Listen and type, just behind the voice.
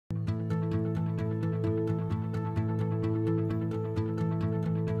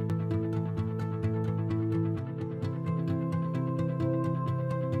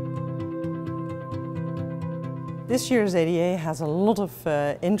This year's ADA has a lot of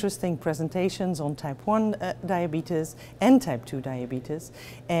interesting presentations on type 1 diabetes and type 2 diabetes.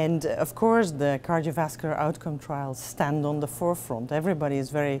 And of course the cardiovascular outcome trials stand on the forefront. Everybody is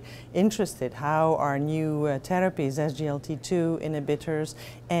very interested how our new therapies, SGLT2 inhibitors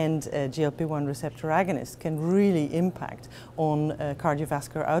and GLP-1 receptor agonists can really impact on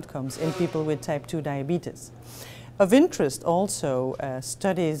cardiovascular outcomes in people with type 2 diabetes. Of interest also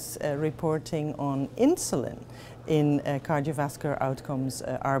studies reporting on insulin in cardiovascular outcomes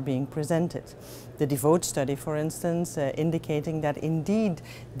are being presented. The DEVOTE study, for instance, indicating that indeed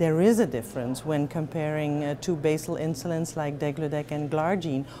there is a difference when comparing two basal insulins like degludec and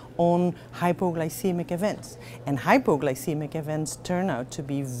glargine on hypoglycemic events. And hypoglycemic events turn out to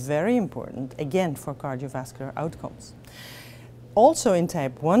be very important, again, for cardiovascular outcomes. Also in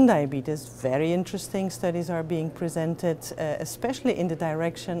type 1 diabetes, very interesting studies are being presented, especially in the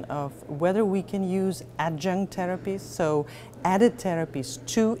direction of whether we can use adjunct therapies, so added therapies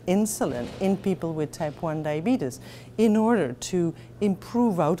to insulin in people with type 1 diabetes in order to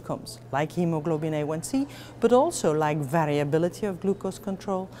improve outcomes like hemoglobin A1C, but also like variability of glucose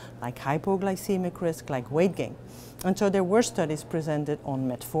control, like hypoglycemic risk, like weight gain. And so there were studies presented on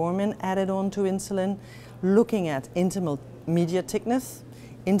metformin added on to insulin, looking at intermediate thickness.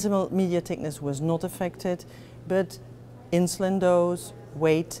 Intermediate media thickness was not affected, but insulin dose,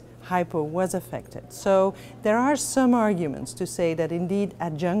 weight, hypo was affected. So there are some arguments to say that indeed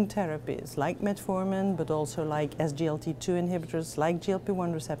adjunct therapies like metformin, but also like SGLT2 inhibitors, like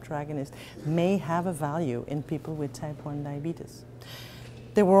GLP-1 receptor agonists, may have a value in people with type 1 diabetes.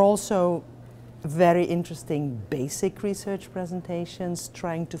 There were also very interesting basic research presentations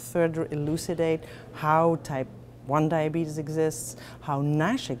trying to further elucidate how type 1 diabetes exists, how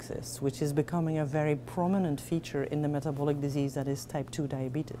NASH exists, which is becoming a very prominent feature in the metabolic disease that is type 2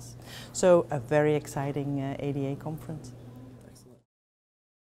 diabetes. So a very exciting ADA conference.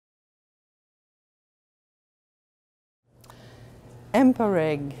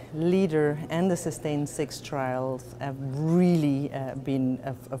 EMPA-REG, LEADER and the SUSTAIN-6 trials have really been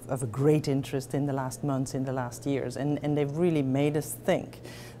of a great interest in the last months, in the last years, and they've really made us think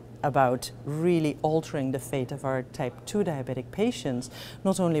about really altering the fate of our type 2 diabetic patients,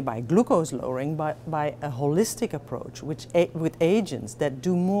 not only by glucose lowering, but by a holistic approach with agents that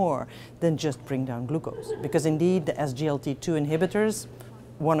do more than just bring down glucose. Because indeed the SGLT2 inhibitors,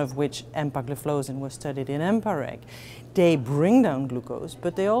 one of which empagliflozin was studied in EMPA-REG, they bring down glucose,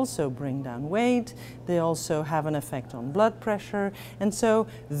 but they also bring down weight, they also have an effect on blood pressure, and so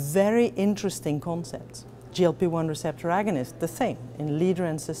very interesting concepts. GLP-1 receptor agonist, the same, in LEADER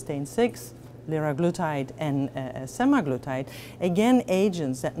and SUSTAIN-6, liraglutide and semaglutide, again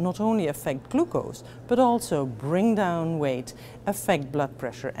agents that not only affect glucose, but also bring down weight, affect blood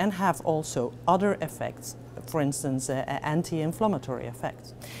pressure, and have also other effects, for instance, anti-inflammatory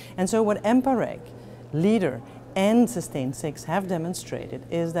effects. And so what EMPA-REG, LEADER, and SUSTAIN-6 have demonstrated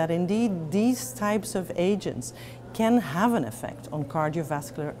is that indeed these types of agents can have an effect on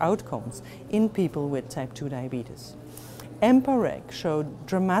cardiovascular outcomes in people with type 2 diabetes. EMPA-REG showed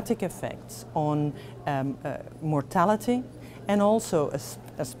dramatic effects on mortality and also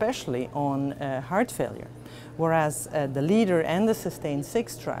especially on heart failure, whereas the LEADER and the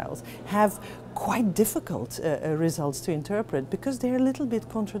SUSTAIN-6 trials have quite difficult results to interpret because they're a little bit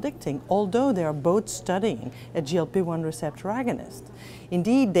contradicting, although they are both studying a GLP-1 receptor agonist.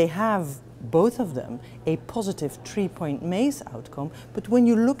 Indeed, they have both of them a positive 3-point MACE outcome, but when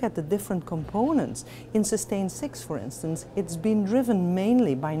you look at the different components, in SUSTAIN-6 for instance, it's been driven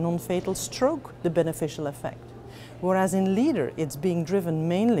mainly by non-fatal stroke, the beneficial effect, whereas in LEADER it's being driven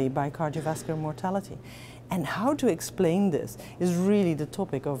mainly by cardiovascular mortality. And how to explain this is really the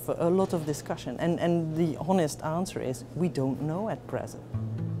topic of a lot of discussion, and the honest answer is we don't know at present.